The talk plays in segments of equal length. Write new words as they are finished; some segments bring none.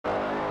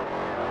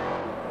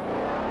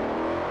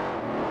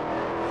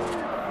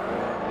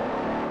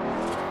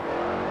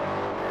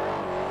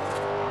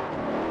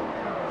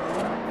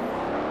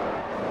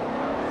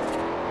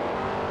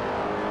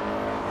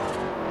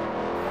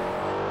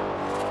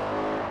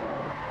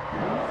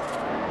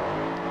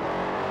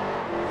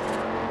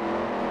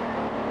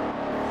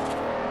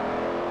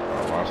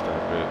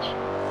bitch.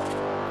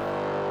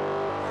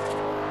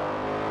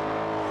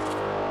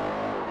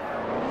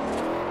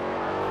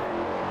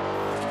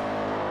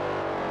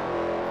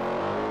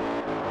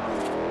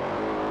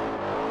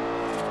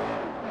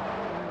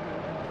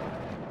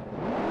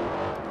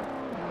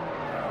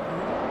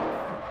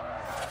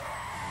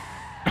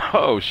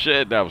 Oh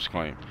shit, that was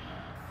clean.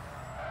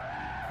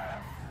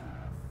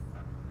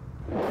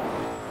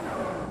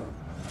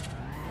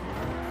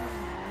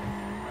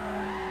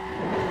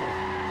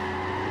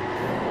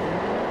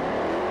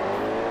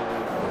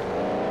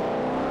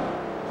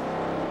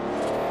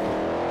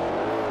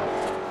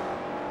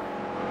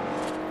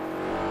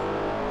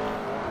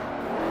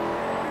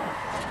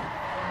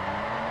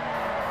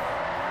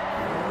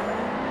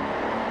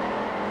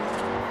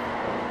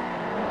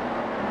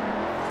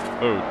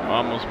 Oh,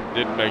 almost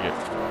didn't make it.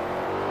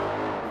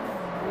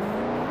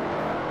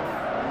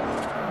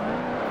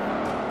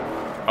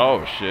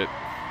 Oh shit.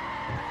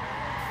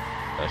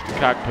 That's the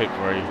cockpit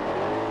for you.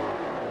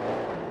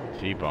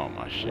 T-bone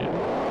my shit.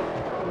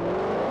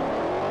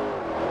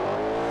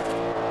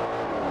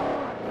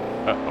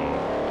 Uh-oh.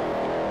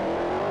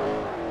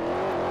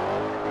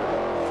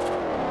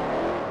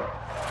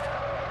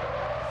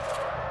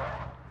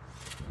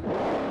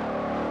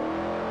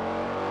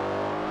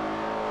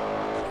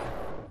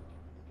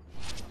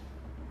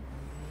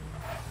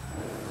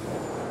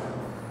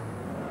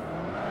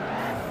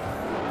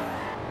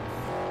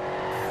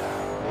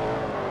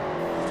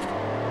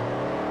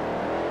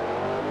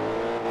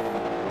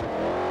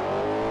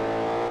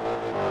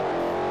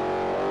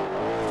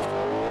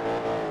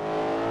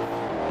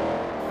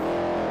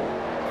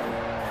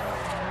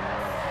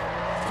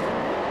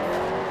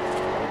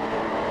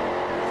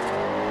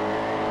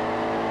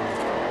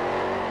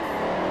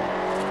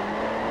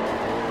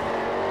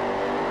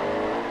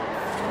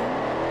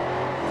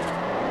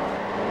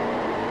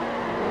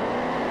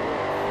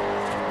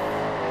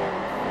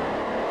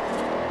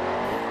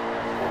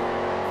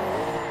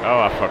 Oh,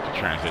 I fucked the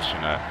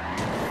transition up.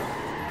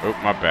 Oh,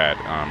 my bad,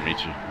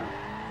 Michi.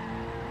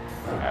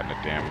 Got in the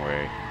damn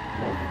way.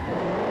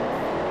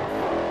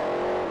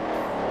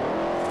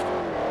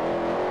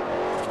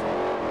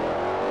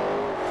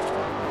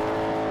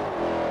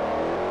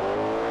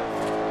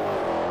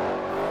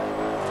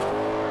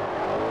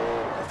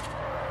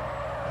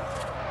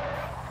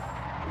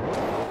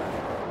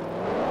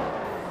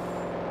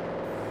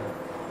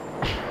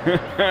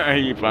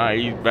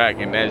 He's back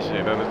in that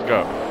shit. Let's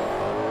go.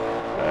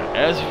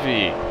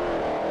 SV.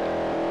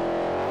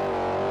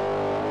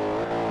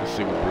 Let's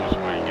see what Bruce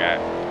Wayne got.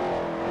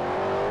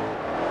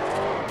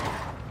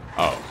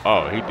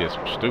 Oh, he did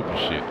some stupid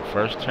shit. The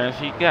first chance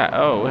he got.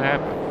 Oh, what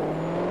happened?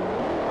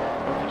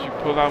 Why did you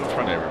pull out in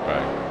front of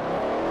everybody?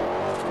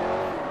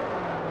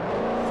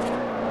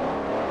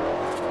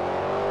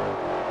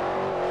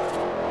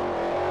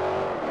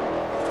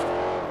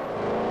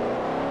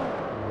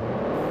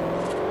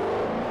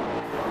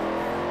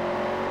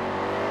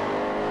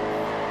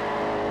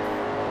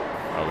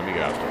 Oh, let me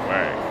get out the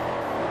way.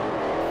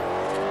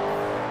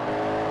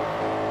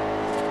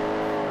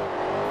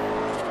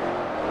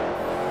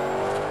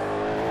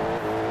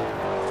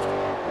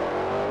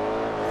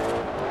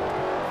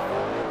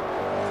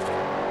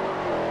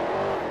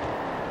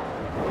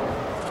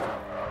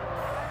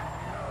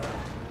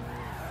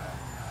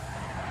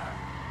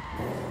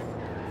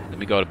 Let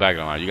me go to the back of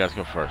the line. You guys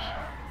go first.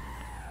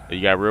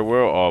 You got rear wheel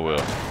or all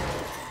wheel?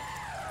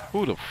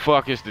 Who the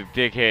fuck is the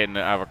dickhead in the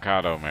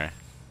avocado, man?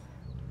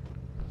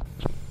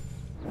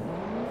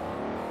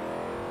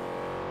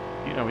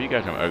 You know, you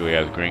got some ugly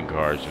ass green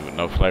cars with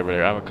no flavor.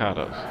 They're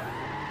avocados.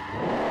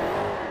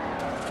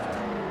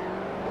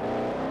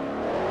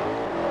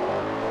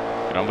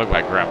 It don't look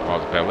like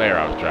Grandpa's Bel Air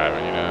I was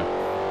driving, you know?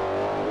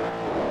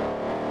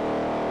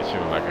 It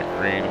shit was like a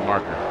green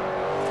marker.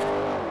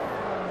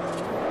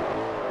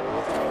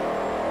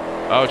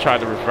 Oh, tried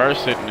to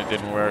reverse it and it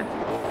didn't work.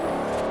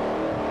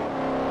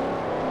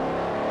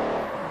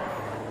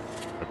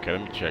 Okay,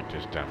 let me check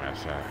this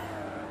dumbass out.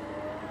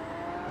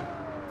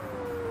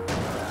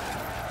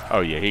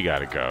 Oh yeah, he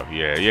gotta go.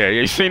 Yeah.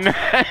 You seen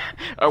that?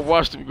 I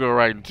watched him go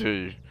right into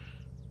you.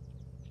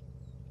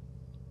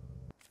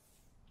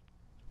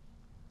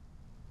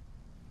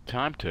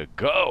 Time to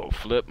go,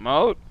 flip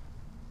mode.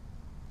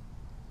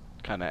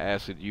 What kind of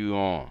acid you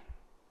on?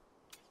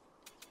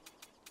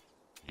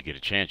 You get a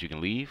chance, you can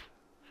leave?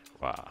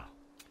 Wow.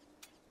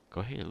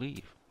 Go ahead,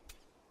 leave.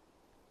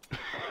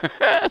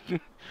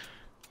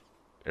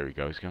 There we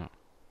go, he's gone.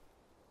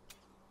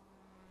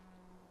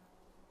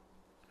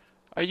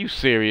 Are you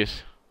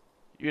serious?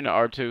 You in the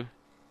R2?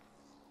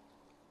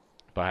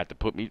 But I have to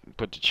put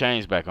the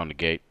chains back on the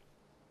gate.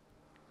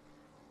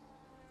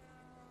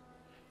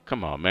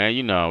 Come on, man.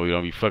 You know we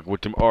don't be fucking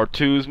with them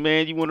R2s,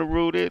 man. You wanna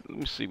rule it? Let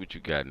me see what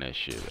you got in that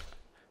shit.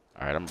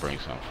 Alright, I'm bringing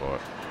something for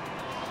it.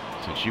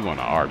 Since you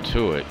wanna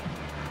R2 it,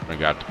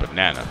 bring out the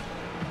banana.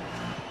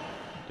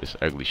 This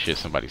ugly shit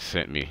somebody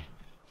sent me.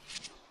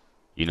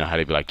 You know how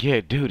they be like, yeah,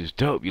 dude, it's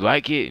dope. You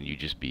like it? And you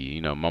just be, you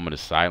know, moment of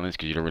silence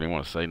because you don't really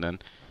want to say nothing.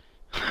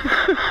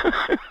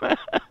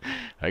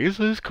 I guess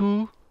that's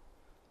cool.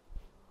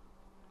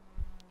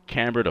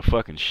 cambered a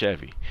fucking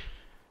Chevy.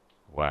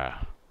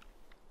 Wow.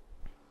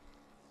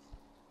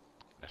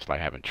 That's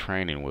like having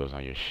training wheels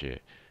on your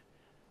shit.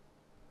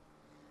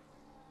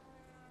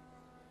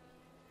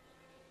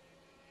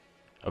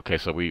 Okay,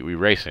 so we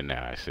racing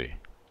now, I see.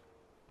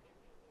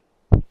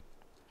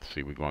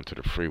 See, we going to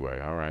the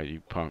freeway. Alright, you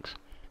punks.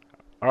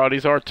 Oh,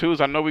 these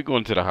R2s, I know we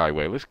going to the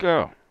highway. Let's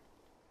go.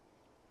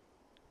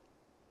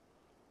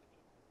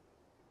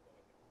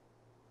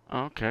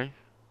 Okay.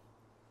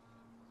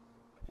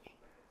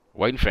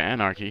 Waiting for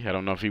Anarchy. I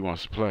don't know if he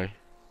wants to play.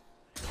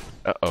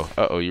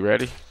 Uh-oh, you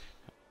ready?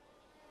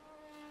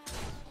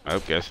 Oh,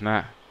 guess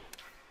not.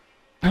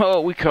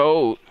 Oh, we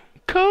cold.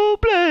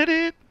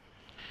 Cold-blooded.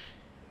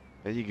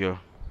 There you go.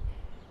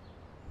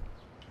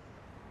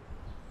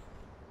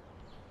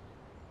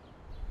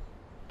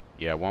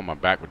 Yeah, I won my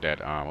back with that,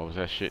 what was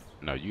that shit?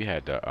 No, you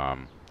had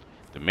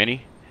the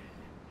Mini,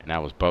 and I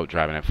was boat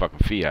driving that fucking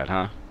Fiat,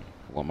 huh?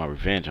 I want my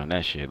revenge on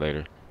that shit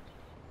later.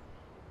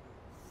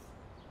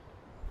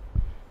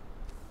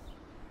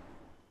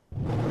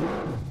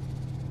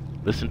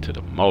 Listen to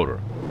the motor.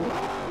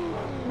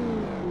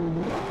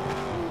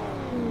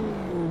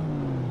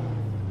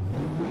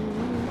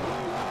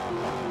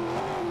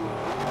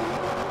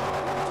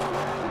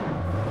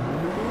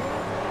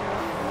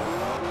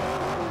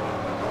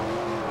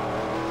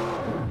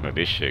 Look,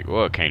 this shit,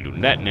 well, it can't do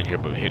nothing in here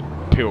but hit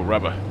peel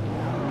rubber.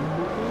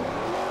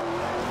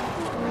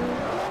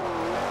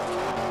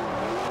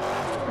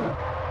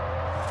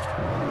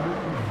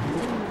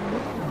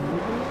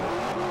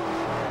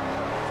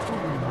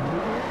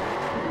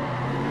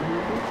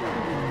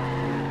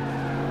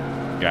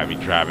 Got me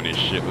driving this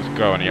shit. Let's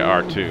go on your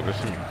R2.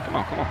 Listen, come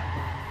on.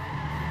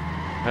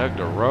 Hug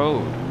the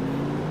road.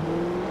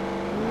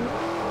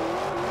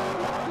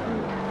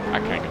 I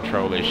can't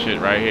control this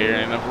shit right here.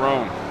 Ain't enough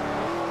room.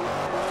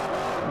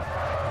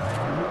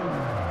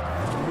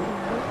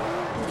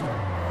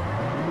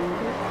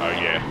 Oh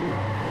yeah.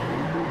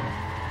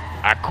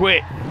 I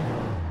quit.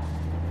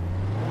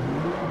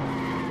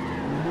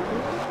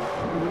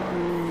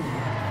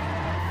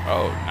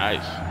 Oh,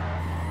 nice.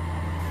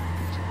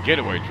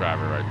 Getaway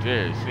driver right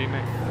there, you see me?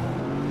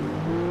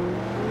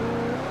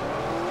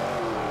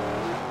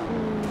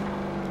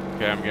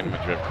 Okay, I'm getting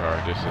my drift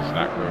car. This is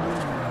not good.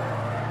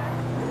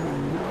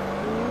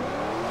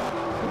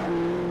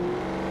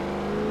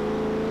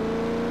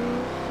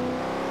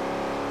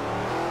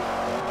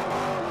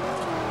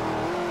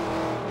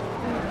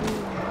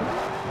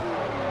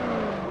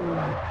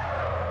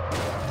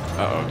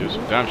 Uh-oh, do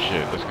some dumb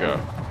shit. Let's go.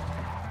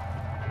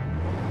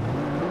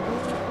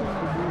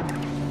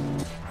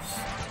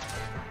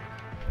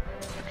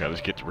 Okay,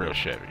 let's get the real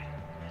Chevy.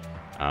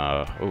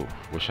 Oh,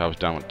 wish I was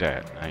done with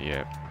that. Not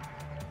yet.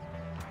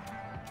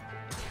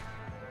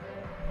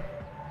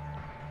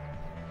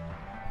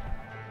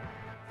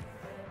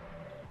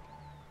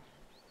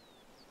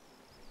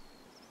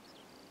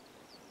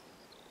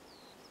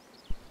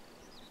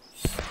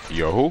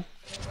 Yo, who?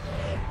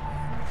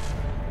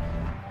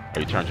 Oh,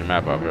 you turned your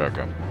map up. Here I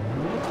go.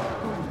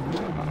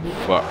 Oh,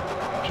 fuck.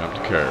 Jump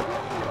the curb.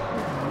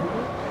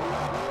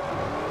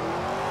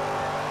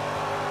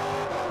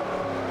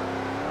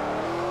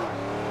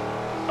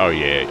 Oh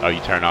yeah. Oh,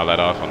 you turn all that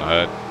off on the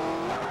HUD?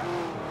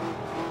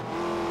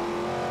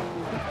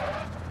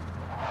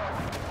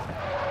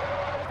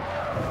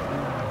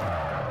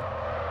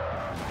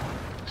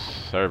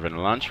 Serving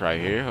lunch right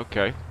here.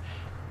 Okay.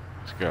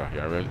 Let's go.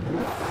 Y'all ready?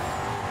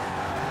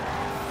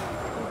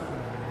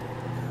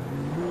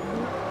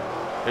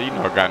 Yeah, you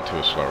know I got into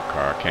a slower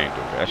car. I can't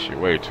do that. That shit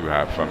way too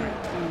high for me.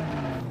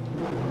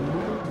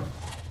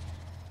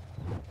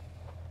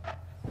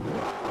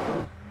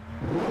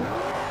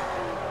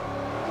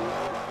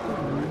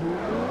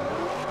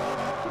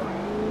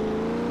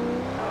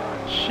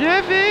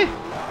 Chevy!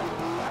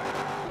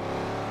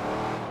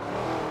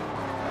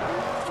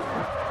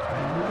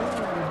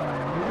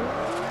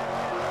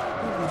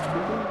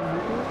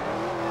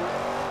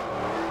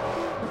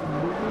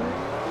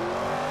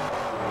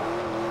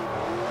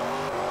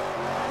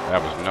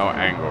 That was no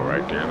angle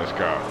right there. Let's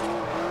go.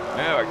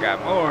 Now I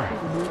got more.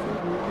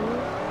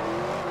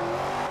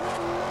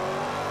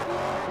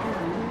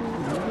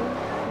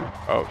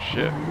 Oh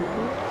shit.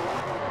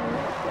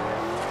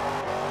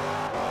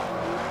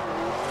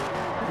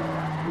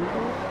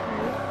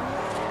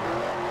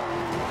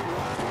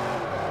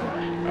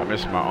 I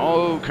miss my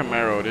old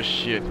Camaro. This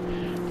shit,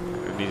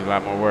 it needs a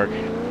lot more work.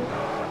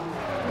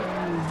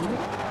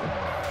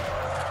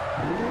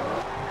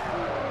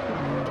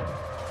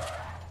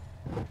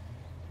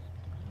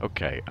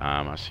 Okay,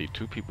 I see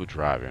 2 people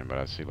driving, but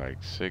I see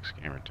like 6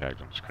 camera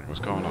tags on the screen. What's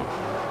going on?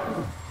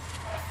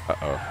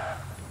 Uh-oh.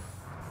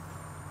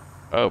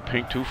 Oh,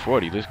 pink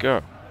 240. Let's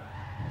go.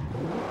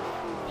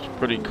 It's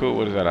pretty cool.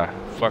 What is that? A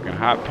fucking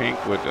hot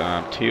pink with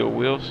teal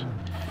wheels?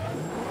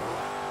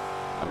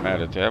 I'm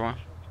mad at that one.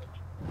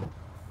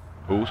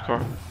 Whose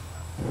car?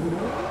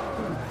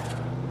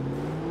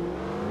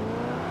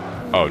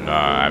 Oh, no,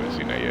 I haven't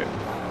seen that yet.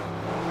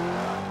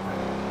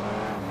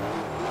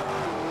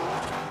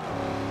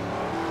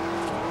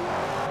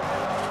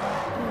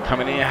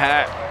 Coming in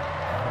hot.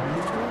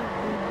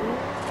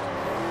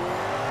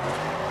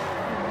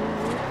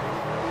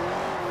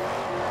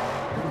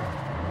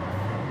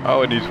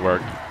 Oh, it needs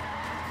work.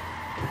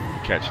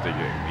 Catch these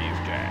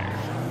guys.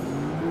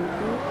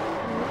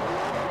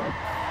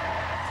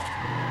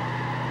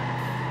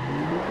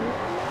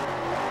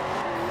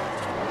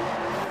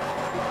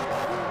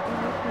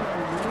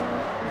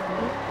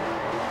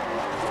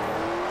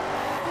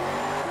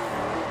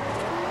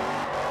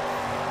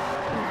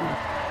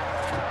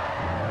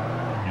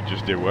 You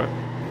just did what?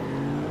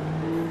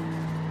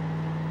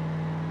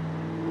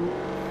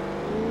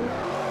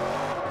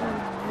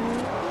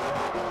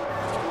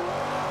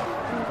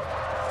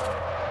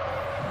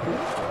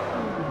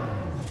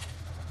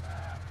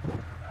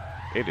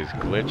 It is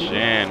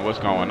glitching. What's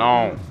going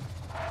on?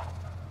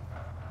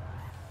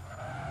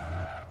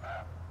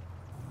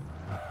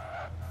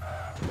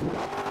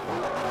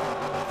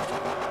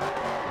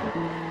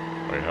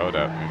 Wait, hold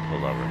up. Let me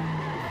pull over.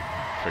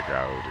 Figure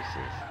out who this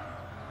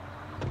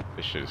is.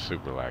 This shit is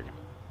super lagging.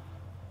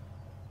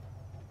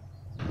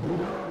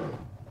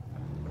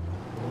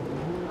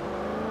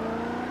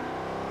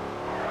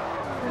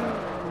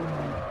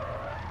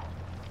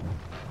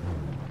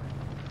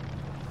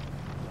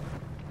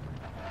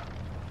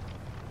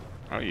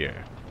 Oh yeah.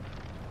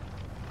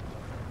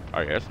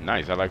 Oh yeah, that's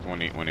nice. I like when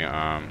it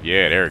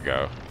yeah, there we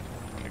go.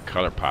 When the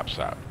color pops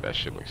out. That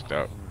shit looks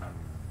dope.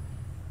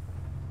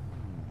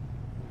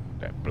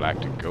 That black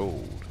to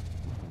gold.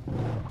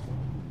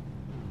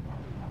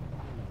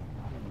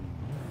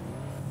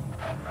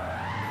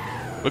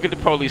 Look at the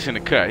police in the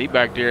cut. He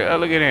back there. Oh,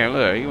 look at him.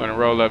 Look, he wanna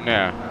roll up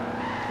now.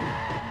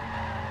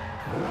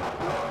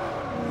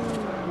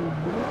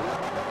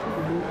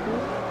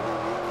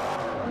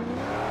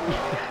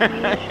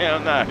 Hell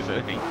no, he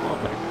said he ain't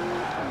going back.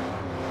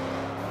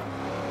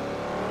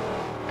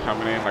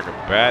 Coming in like a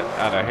bat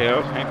out of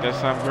hell. Ain't that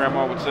something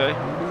Grandma would say?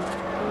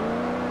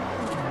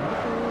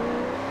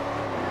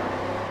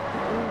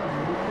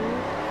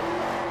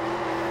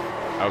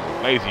 That was a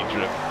lazy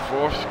drift.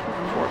 Fourth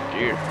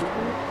gear.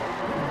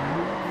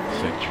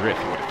 Said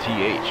drift with a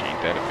TH.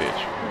 Ain't that a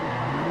bitch?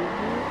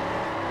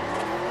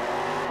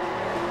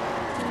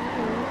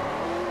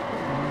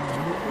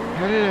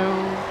 Hello.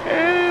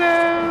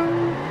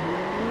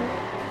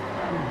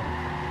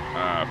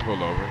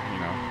 Pull over, you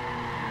know.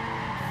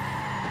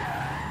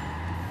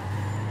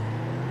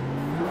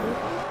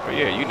 But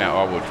yeah, you now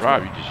all-wheel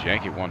drive. You just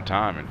yank it one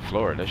time and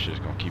floor it. That shit's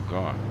gonna keep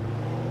going.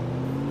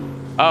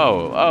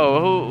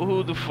 Oh,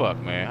 who the fuck,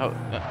 man?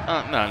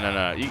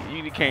 No.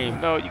 You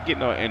can't. No, you get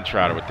no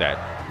introder with that.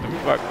 The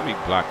fuck? Let me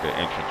block the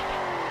entrance.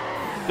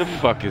 The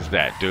fuck is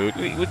that, dude?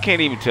 We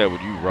can't even tell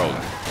what you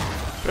rolling.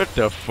 What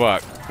the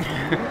fuck?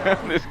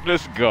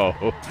 let's go.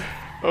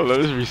 Oh,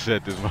 let's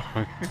reset this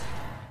one.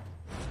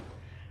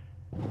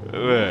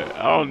 Look,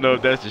 I don't know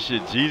if that's the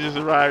shit Jesus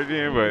arrived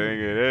in, but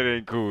that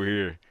ain't cool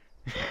here.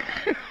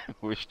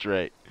 We're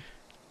straight.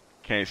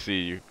 Can't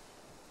see you.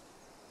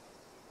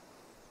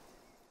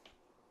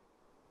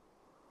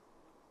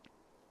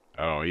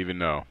 I don't even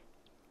know.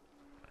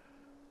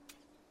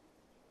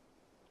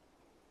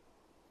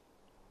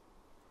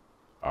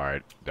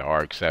 Alright, the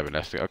RX-7,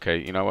 that's the... Okay,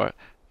 you know what?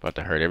 About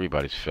to hurt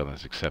everybody's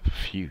feelings except a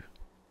few.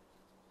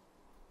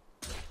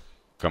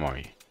 Come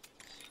on.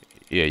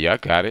 Yeah, y'all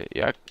got it.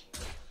 Yeah,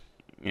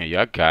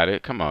 y'all got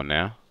it. Come on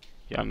now.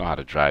 Y'all know how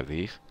to drive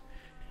these.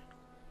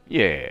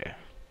 Yeah.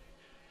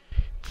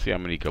 Let's see how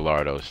many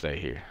Gallardos stay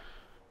here.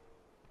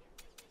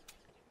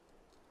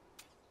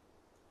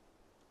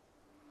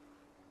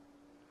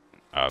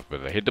 I was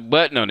gonna hit the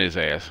button on his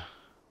ass.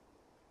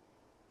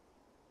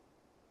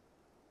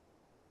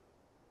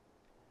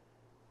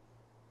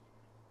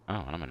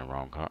 Oh, I'm in the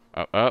wrong car.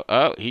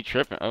 Oh, he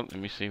tripping. Oh, let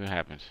me see what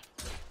happens.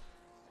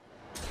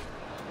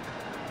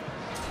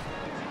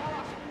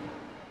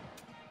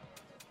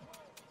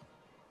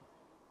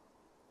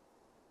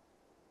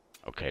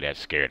 Okay, that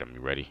scared him. You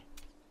ready?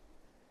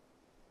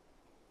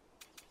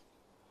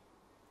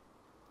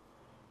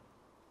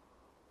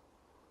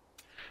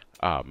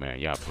 Oh, man,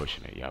 y'all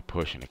pushing it. Y'all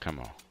pushing it. Come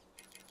on.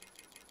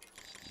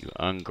 You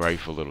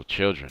ungrateful little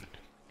children.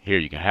 Here,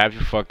 you can have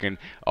your fucking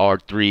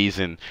R3s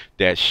and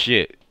that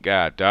shit.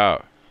 God,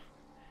 dog.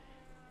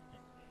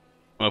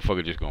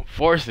 Motherfucker just gonna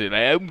force it.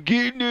 Like, I'm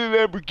getting a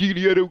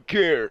Lamborghini. I don't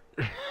care.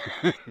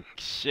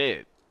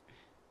 Shit.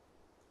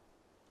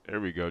 There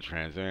we go,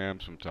 Trans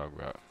Am's. I'm talking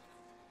about.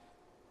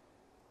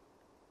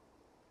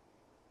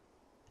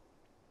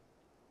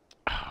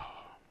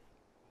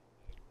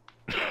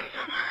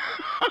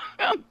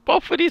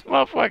 Both of these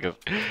motherfuckers.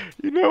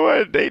 You know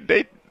what? They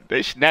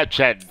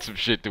Snapchatting some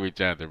shit to each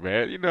other,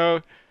 man. You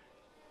know.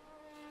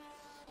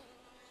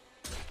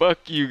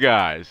 Fuck you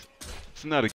guys. It's not a